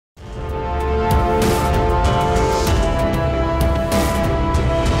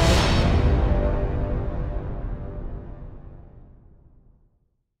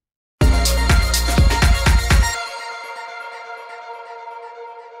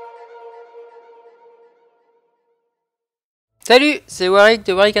Salut, c'est Waric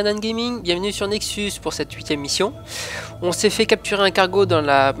de Waric&Dan Gaming, bienvenue sur Nexus pour cette 8ème mission. On s'est fait capturer un cargo dans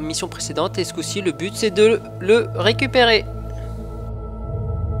la mission précédente et ce coup-ci le but c'est de le récupérer.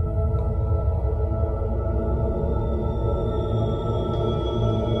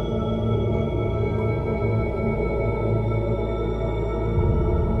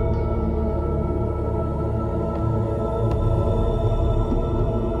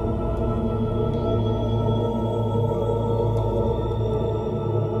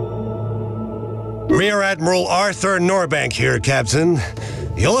 Rear Admiral Arthur Norbank here, Captain.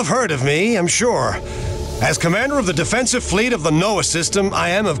 You'll have heard of me, I'm sure. As commander of the defensive fleet of the NOAA system, I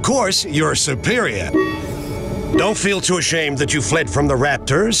am, of course, your superior. Don't feel too ashamed that you fled from the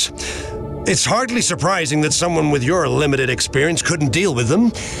Raptors. It's hardly surprising that someone with your limited experience couldn't deal with them.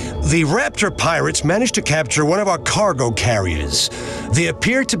 The Raptor pirates managed to capture one of our cargo carriers. They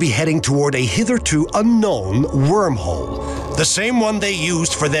appear to be heading toward a hitherto unknown wormhole. The same one they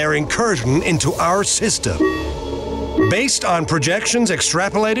used for their incursion into our system. Based on projections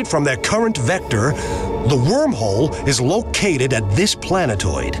extrapolated from their current vector, the wormhole is located at this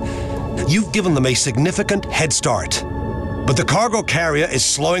planetoid. You've given them a significant head start, but the cargo carrier is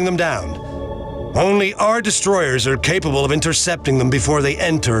slowing them down. Only our destroyers are capable of intercepting them before they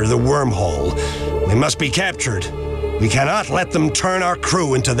enter the wormhole. They must be captured. We cannot let them turn our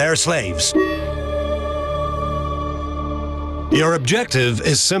crew into their slaves. Your objective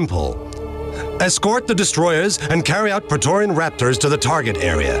is simple. Escort the destroyers and carry out Praetorian Raptors to the target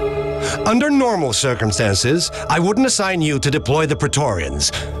area. Under normal circumstances, I wouldn't assign you to deploy the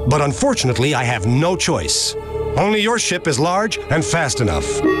Praetorians, but unfortunately I have no choice. Only your ship is large and fast enough.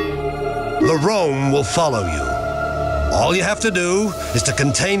 The Rome will follow you. All you have to do is to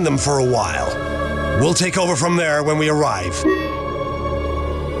contain them for a while. We'll take over from there when we arrive.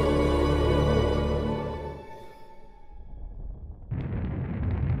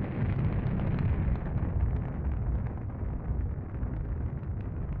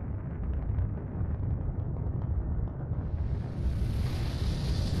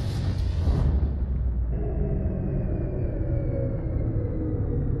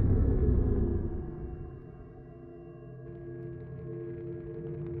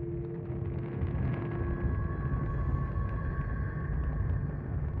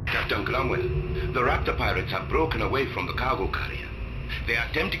 Captain Cromwell, the Raptor pirates have broken away from the cargo carrier. They are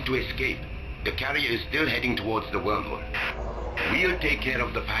attempting to escape. The carrier is still heading towards the wormhole. We'll take care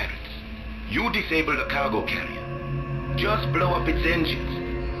of the pirates. You disable the cargo carrier. Just blow up its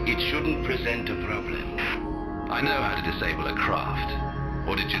engines. It shouldn't present a problem. I know how to disable a craft.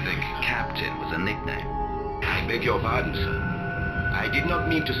 Or did you think Captain was a nickname? I beg your pardon, sir. I did not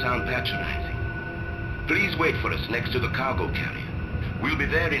mean to sound patronizing. Please wait for us next to the cargo carrier. We'll be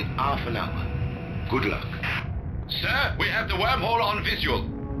there in half an hour. Good luck. Sir, we have the wormhole on visual.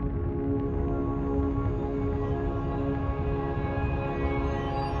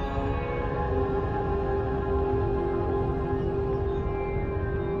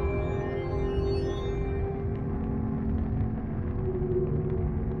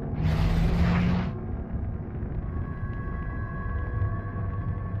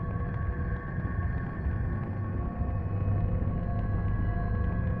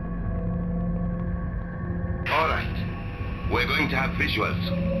 We're going to have visuals.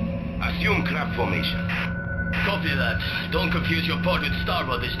 Assume crab formation. Copy that. Don't confuse your port with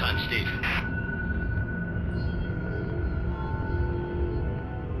starboard this time, Steve.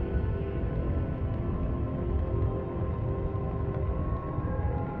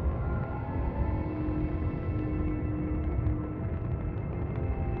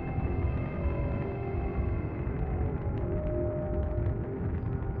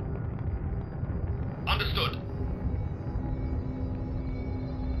 Understood.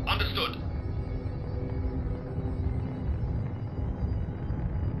 Understood.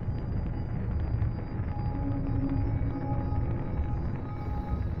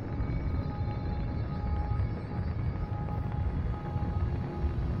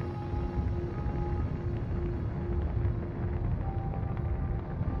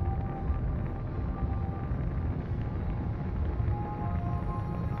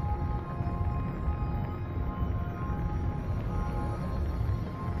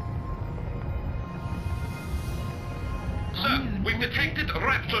 Sir, we've detected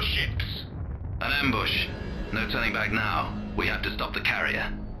Raptor ships. An ambush. No turning back now. We have to stop the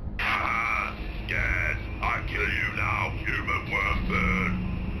carrier. Ah, yes, I kill you now, human worm bird.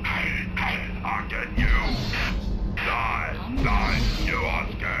 I get you. Die, you are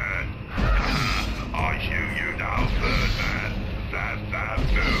scared. I shoot you now, Birdman. That's that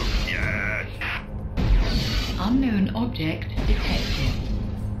move, yes. Unknown object detected.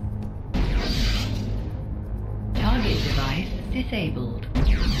 Target device disabled.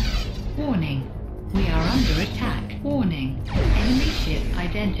 Warning. We are under attack. Warning. Enemy ship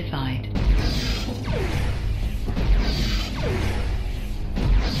identified.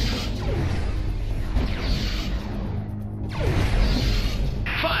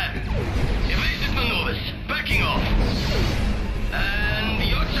 Fire! Evasive maneuvers. Backing off. And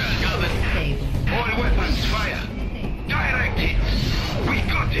your turn, Calvin. Disabled. All weapons fire. Direct hits. We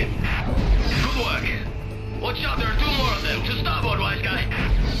got him. Good work. Watch out, there are 2 more of them. To starboard, wise guy.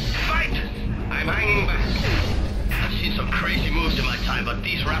 Fight! I'm hanging back. I've seen some crazy moves in my time, but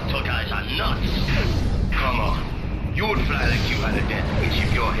these Raptor guys are nuts. Come on. You would fly like you had a death wish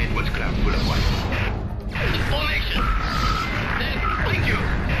if your head was crammed full of wine. Formation. Then, thank you.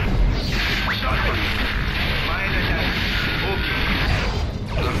 Shot for me. Fine attack. Okay.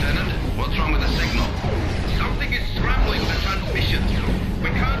 Lieutenant, what's wrong with the signal? Something is scrambling the transmission. We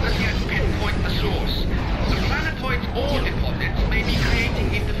can't as yet pinpoint the source. The planetoid's ore deposits may be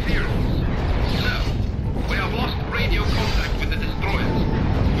creating interference. No, we have lost radio contact with the destroyers.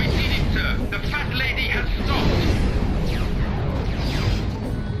 We did it, sir. The fat lady has stopped.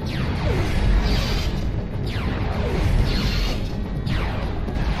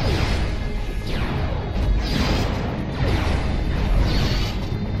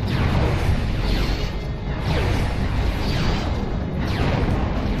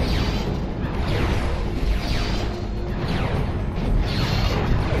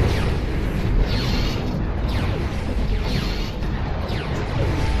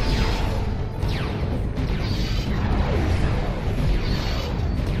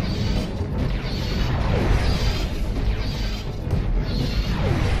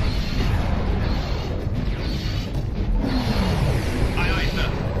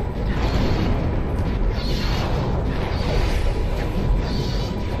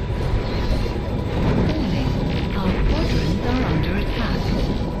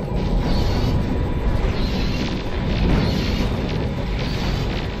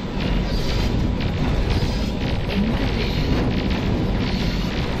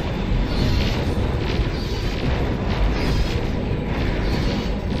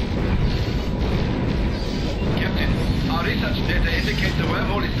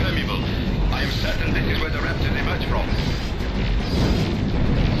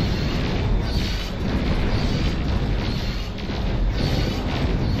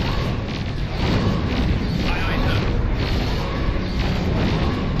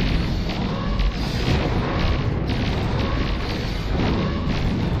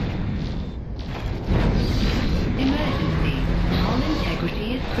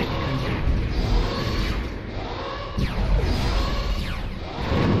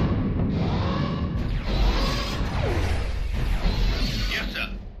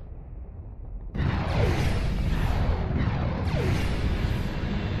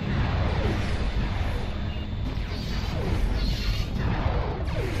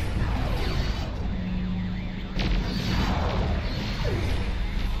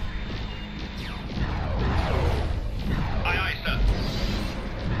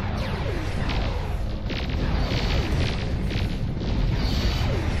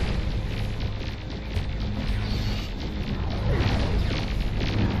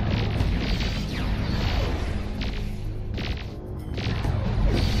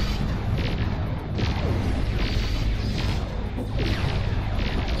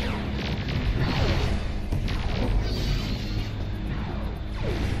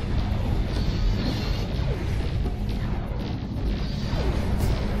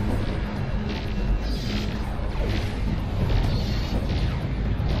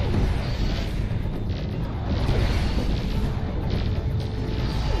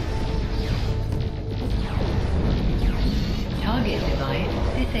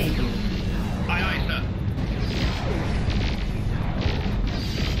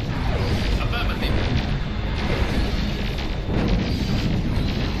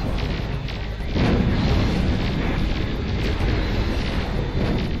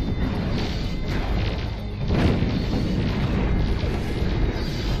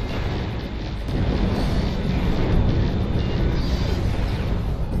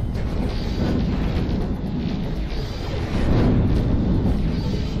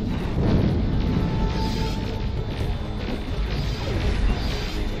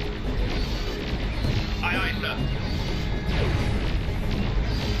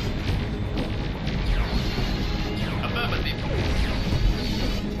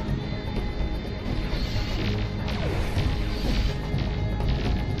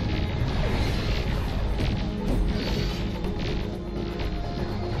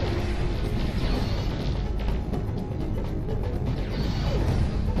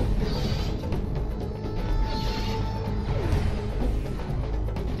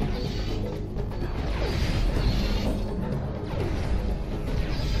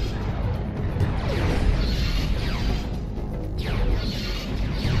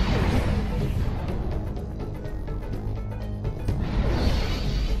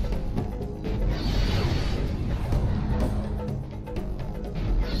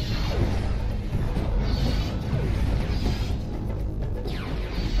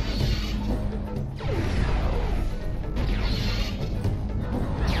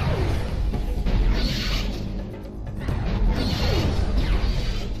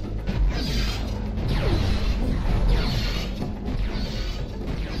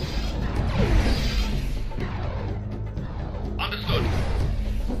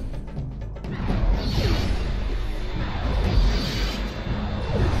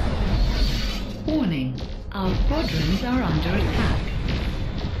 squadrons are under attack.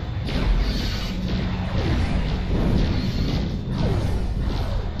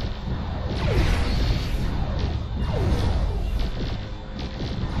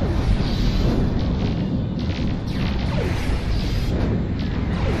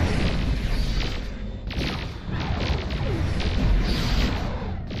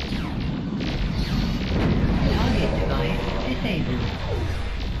 Target device disabled.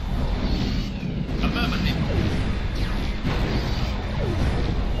 Affirmative.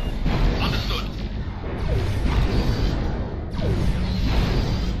 Understood.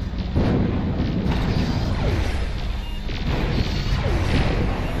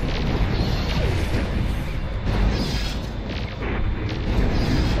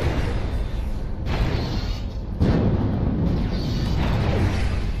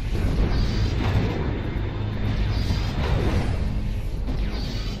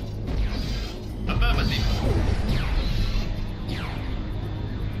 Affirmative.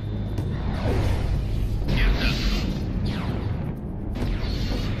 Yes, sir.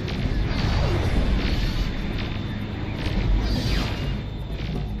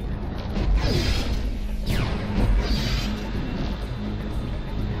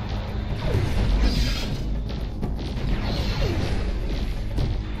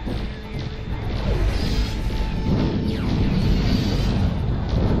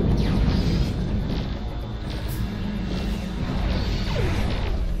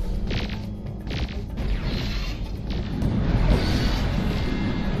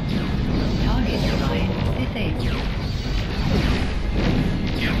 Target device disabled.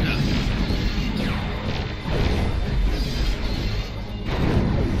 Yes, sir.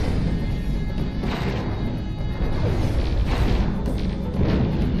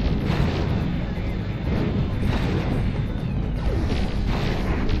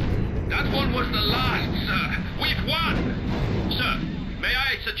 That one was the last, sir. We've won! Sir, may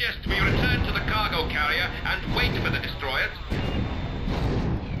I suggest we return to the cargo carrier and wait for the destroyers?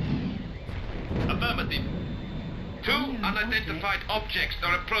 Affirmative. Two unidentified objects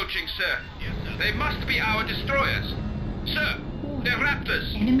are approaching, sir. Yes, sir. They must be our destroyers. Sir, they're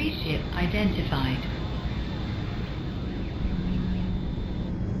raptors. Enemy ship identified.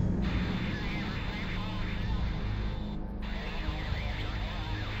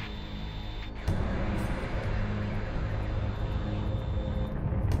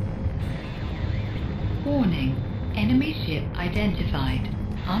 Warning. Enemy ship identified.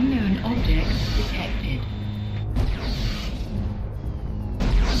 Unknown objects detected.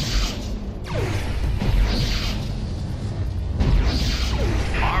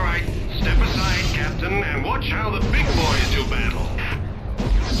 All right, step aside, Captain, and watch how the big boys do battle.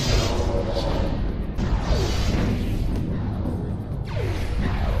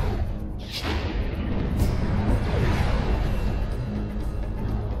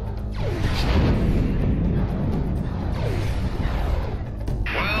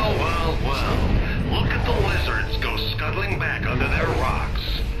 Well. Look at the lizards go scuttling back under their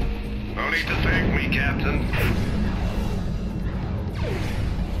rocks. No need to thank me, Captain.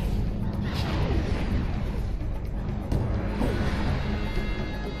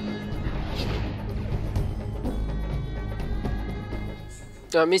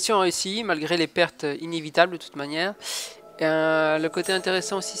 Mission réussie, malgré les pertes inévitables de toute manière. Le côté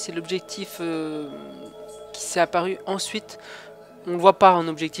intéressant aussi, c'est l'objectif qui s'est apparu ensuite. On ne le voit pas en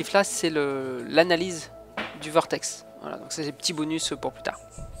objectif là, c'est l'analyse du vortex. Voilà, donc c'est des petits bonus pour plus tard.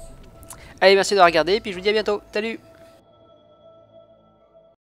 Allez, merci de regarder, et puis je vous dis à bientôt. Salut!